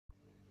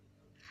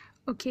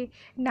Okay,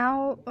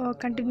 now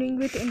continuing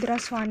with Indira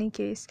Swani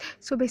case.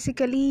 So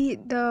basically,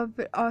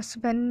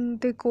 when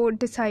the court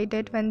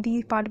decided, when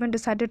the parliament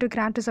decided to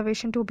grant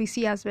reservation to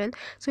OBC as well,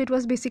 so it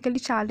was basically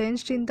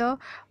challenged in the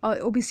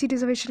OBC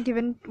reservation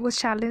given was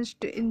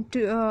challenged in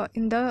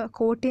the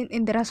court in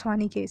Indira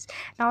Swani case.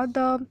 Now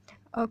the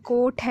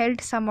court held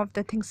some of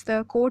the things.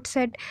 The court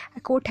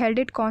held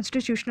it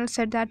constitutional,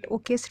 said that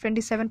okay,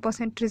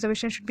 27%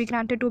 reservation should be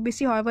granted to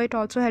OBC. However, it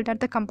also held that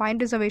the combined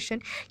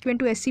reservation given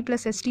to SC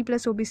plus ST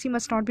plus OBC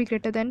must not be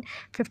greater than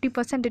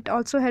 50%. It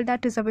also held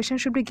that reservation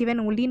should be given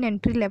only in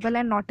entry level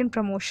and not in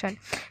promotion.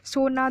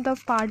 So now the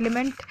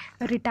parliament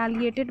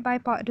retaliated by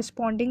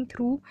responding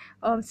through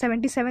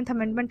 77th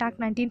Amendment Act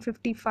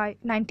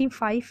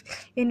 1905,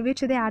 in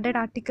which they added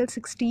Article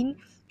 16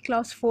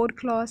 Clause 4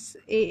 Clause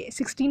A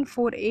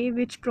 16(4)(a),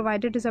 which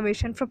provided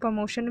reservation for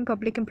promotion in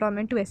public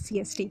employment to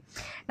SC/ST.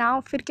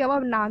 Now फिर क्या हुआ,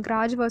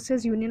 Nagaraj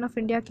versus union of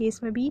India case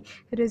में भी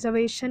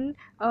reservation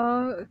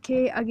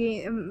के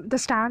again the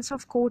stance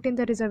of court in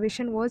the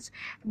reservation was,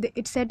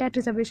 it said that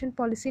reservation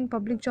policy in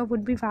public job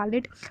would be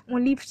valid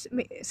only if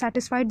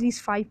satisfied these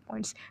 5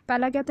 points.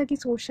 पहला क्या था कि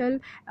social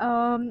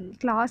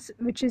class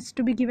which is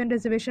to be given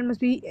reservation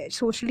must be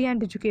socially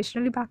and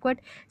educationally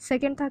backward.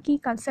 Second था कि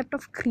concept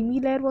of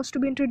creamy layer was to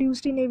be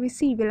introduced in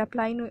ABC will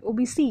apply in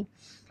OBC.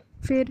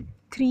 फिर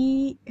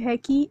 3 है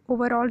कि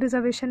overall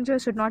reservation जो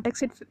should not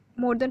exceed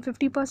more than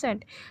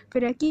 50%.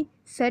 फिर है कि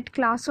set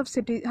class of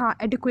city, हाँ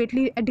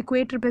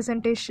एडिक्वेट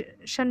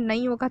रिप्रेजेंटेशन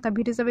नहीं होगा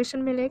तभी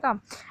रिजर्वेशन मिलेगा.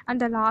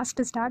 And the last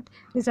is that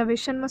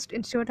reservation must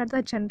ensure that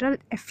the general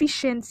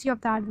efficiency of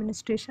the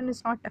administration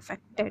is not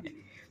affected.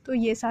 तो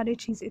ये सारी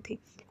चीज़ें थी.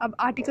 अब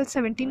आर्टिकल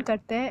 17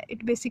 करते हैं.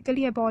 It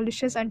basically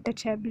अबॉलिशेस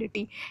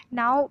untouchability.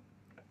 Now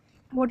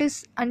what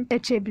is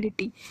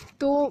untouchability?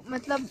 तो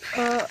मतलब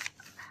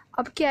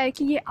अब क्या है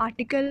कि ये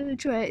आर्टिकल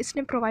जो है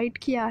इसने प्रोवाइड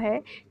किया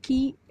है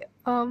कि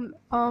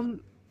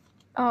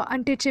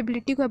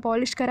untouchability को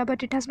abolish करा,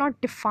 but it has not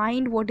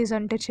defined what is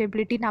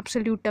untouchability in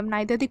absolute term.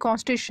 Neither the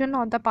constitution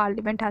or the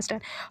parliament has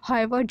done.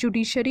 However,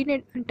 judiciary ने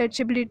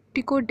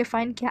untouchability को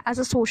define किया as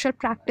a social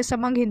practice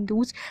among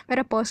Hindus where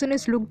a person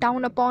is looked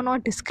down upon or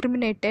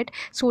discriminated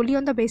solely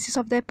on the basis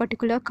of their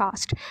particular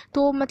caste.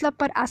 तो मतलब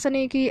पर ऐसा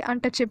नहीं कि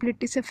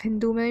untouchability सिर्फ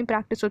हिंदू में ही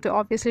practice होती है.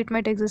 Obviously it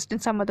might exist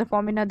in some other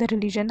form in other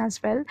religion as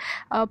well,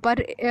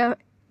 पर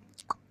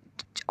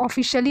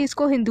ऑफिशियली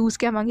इसको हिंदूज़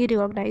के अमंग ही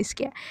रिकॉग्नाइज़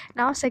किया.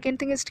 नाउ सेकेंड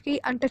थिंग इज कि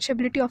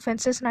अनटचेबिलिटी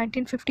ऑफेंसेस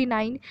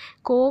 1959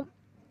 को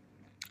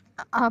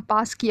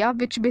पास किया,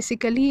 which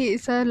basically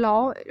is a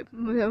law.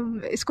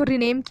 इसको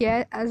रिनेम किया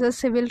है as a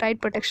civil right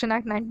protection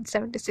act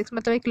 1976.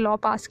 मतलब एक लॉ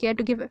पास किया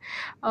to give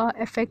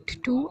effect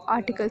to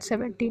article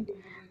 17.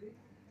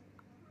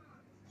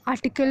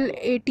 Article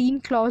 18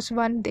 clause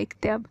 1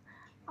 देखते हैं अब.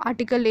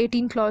 Article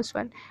 18 clause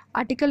 1.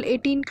 आर्टिकल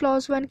 18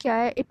 क्लॉज 1 क्या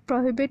है? It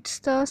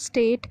prohibits the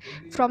state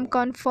from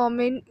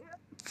confirming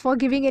for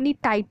giving any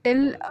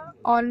title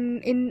on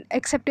in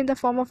except in the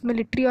form of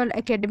military or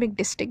academic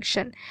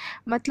distinction.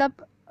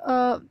 मतलब